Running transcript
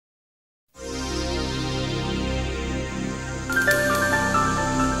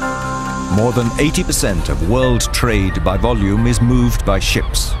More than 80% of world trade by volume is moved by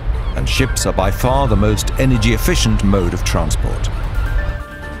ships, and ships are by far the most energy-efficient mode of transport.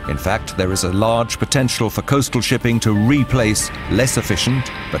 In fact, there is a large potential for coastal shipping to replace less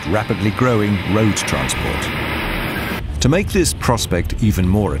efficient but rapidly growing road transport. To make this prospect even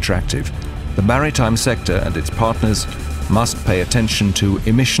more attractive, the maritime sector and its partners must pay attention to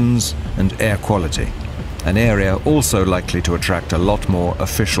emissions and air quality, an area also likely to attract a lot more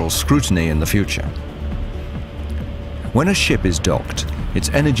official scrutiny in the future. When a ship is docked, its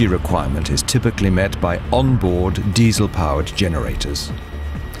energy requirement is typically met by onboard diesel-powered generators.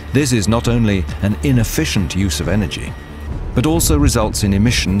 This is not only an inefficient use of energy, but also results in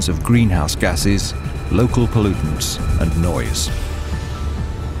emissions of greenhouse gases, local pollutants, and noise.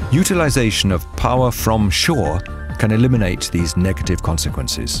 Utilization of power from shore can eliminate these negative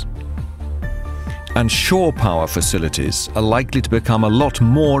consequences. And shore power facilities are likely to become a lot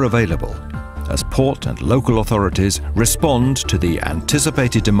more available as port and local authorities respond to the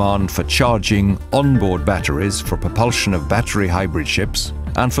anticipated demand for charging onboard batteries for propulsion of battery hybrid ships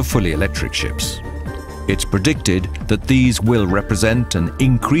and for fully electric ships. It's predicted that these will represent an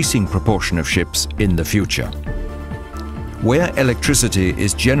increasing proportion of ships in the future. Where electricity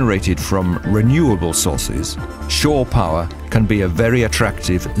is generated from renewable sources, shore power can be a very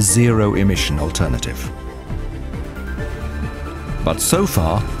attractive zero-emission alternative. But so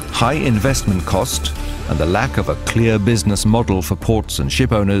far, high investment cost and the lack of a clear business model for ports and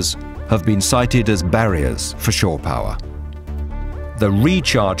ship owners have been cited as barriers for shore power. The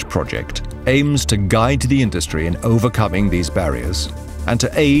ReCharge project aims to guide the industry in overcoming these barriers and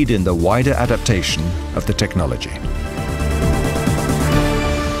to aid in the wider adaptation of the technology.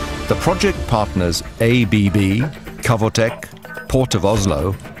 The project partners ABB, Cavotec, Port of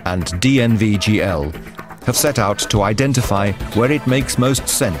Oslo, and DNV GL have set out to identify where it makes most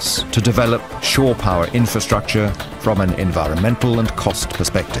sense to develop shore power infrastructure from an environmental and cost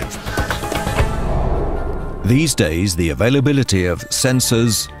perspective. These days, the availability of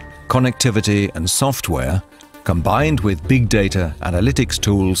sensors, connectivity, and software, combined with big data analytics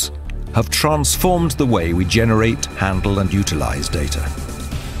tools, have transformed the way we generate, handle, and utilize data.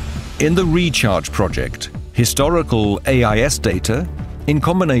 In the ReCharge project, historical AIS data, in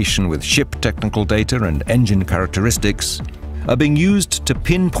combination with ship technical data and engine characteristics, are being used to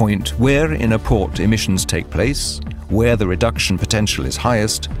pinpoint where in a port emissions take place, where the reduction potential is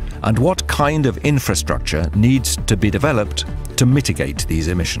highest, and what kind of infrastructure needs to be developed to mitigate these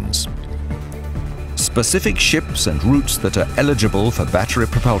emissions. Specific ships and routes that are eligible for battery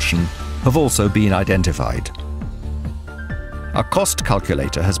propulsion have also been identified. A cost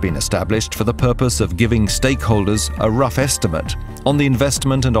calculator has been established for the purpose of giving stakeholders a rough estimate on the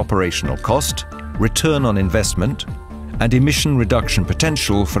investment and operational cost, return on investment, and emission reduction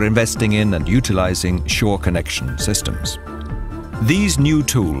potential for investing in and utilizing shore connection systems. These new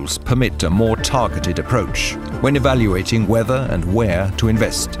tools permit a more targeted approach when evaluating whether and where to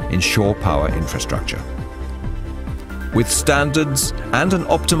invest in shore power infrastructure. With standards and an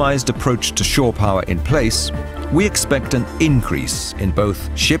optimized approach to shore power in place, we expect an increase in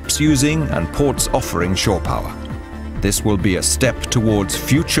both ships using and ports offering shore power. This will be a step towards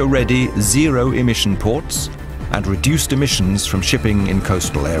future-ready zero-emission ports and reduced emissions from shipping in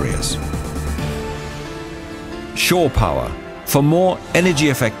coastal areas. Shore power for more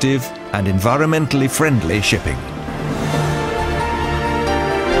energy-effective and environmentally friendly shipping.